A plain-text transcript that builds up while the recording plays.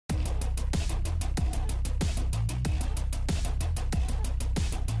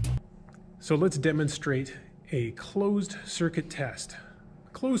So let's demonstrate a closed circuit test.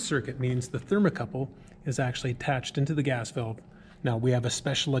 Closed circuit means the thermocouple is actually attached into the gas valve. Now we have a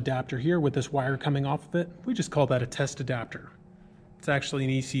special adapter here with this wire coming off of it. We just call that a test adapter. It's actually an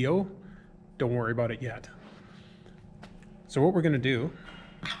ECO. Don't worry about it yet. So what we're going to do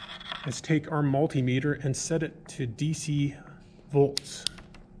is take our multimeter and set it to DC volts,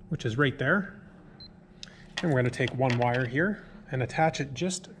 which is right there. And we're going to take one wire here and attach it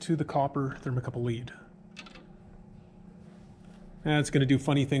just to the copper thermocouple lead. And it's going to do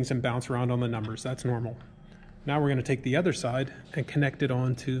funny things and bounce around on the numbers. That's normal. Now we're going to take the other side and connect it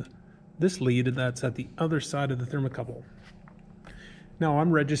onto this lead that's at the other side of the thermocouple. Now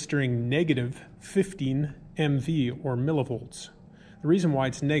I'm registering negative 15 MV or millivolts. The reason why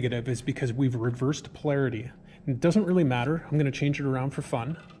it's negative is because we've reversed polarity. It doesn't really matter. I'm going to change it around for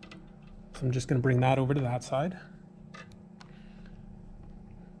fun. So I'm just going to bring that over to that side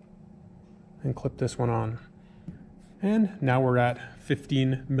and clip this one on. And now we're at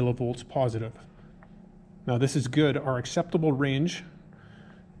 15 millivolts positive. Now this is good. Our acceptable range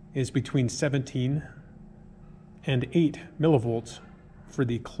is between 17 and 8 millivolts for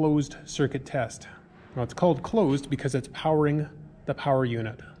the closed circuit test. Now it's called closed because it's powering the power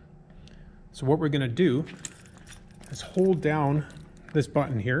unit. So what we're going to do is hold down this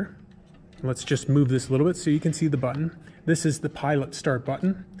button here. Let's just move this a little bit so you can see the button. This is the pilot start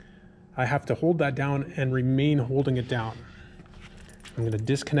button. I have to hold that down and remain holding it down. I'm going to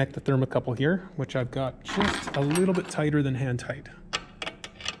disconnect the thermocouple here, which I've got just a little bit tighter than hand tight.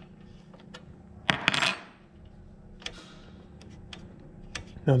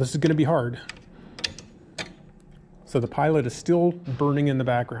 Now this is going to be hard. So the pilot is still burning in the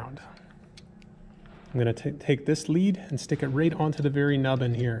background. I'm going to take this lead and stick it right onto the very nub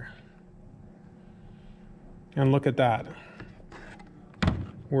in here. And look at that.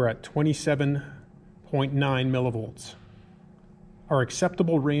 We're at 27.9 millivolts. Our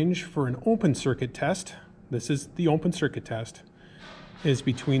acceptable range for an open circuit test, this is the open circuit test, is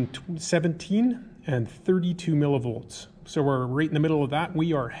between 17 and 32 millivolts. So we're right in the middle of that.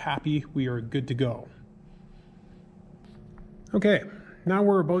 We are happy. We are good to go. Okay, now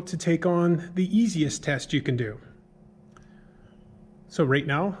we're about to take on the easiest test you can do. So right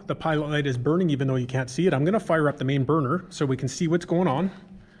now, the pilot light is burning even though you can't see it. I'm going to fire up the main burner so we can see what's going on.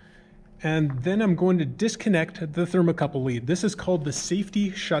 And then I'm going to disconnect the thermocouple lead. This is called the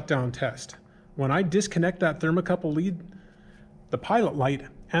safety shutdown test. When I disconnect that thermocouple lead, the pilot light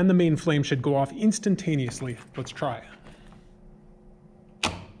and the main flame should go off instantaneously. Let's try.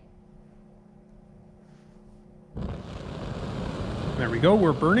 There we go,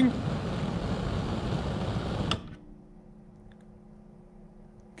 we're burning.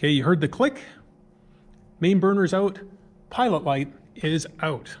 Okay, you heard the click. Main burner's out, pilot light is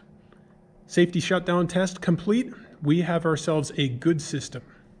out. Safety shutdown test complete. We have ourselves a good system.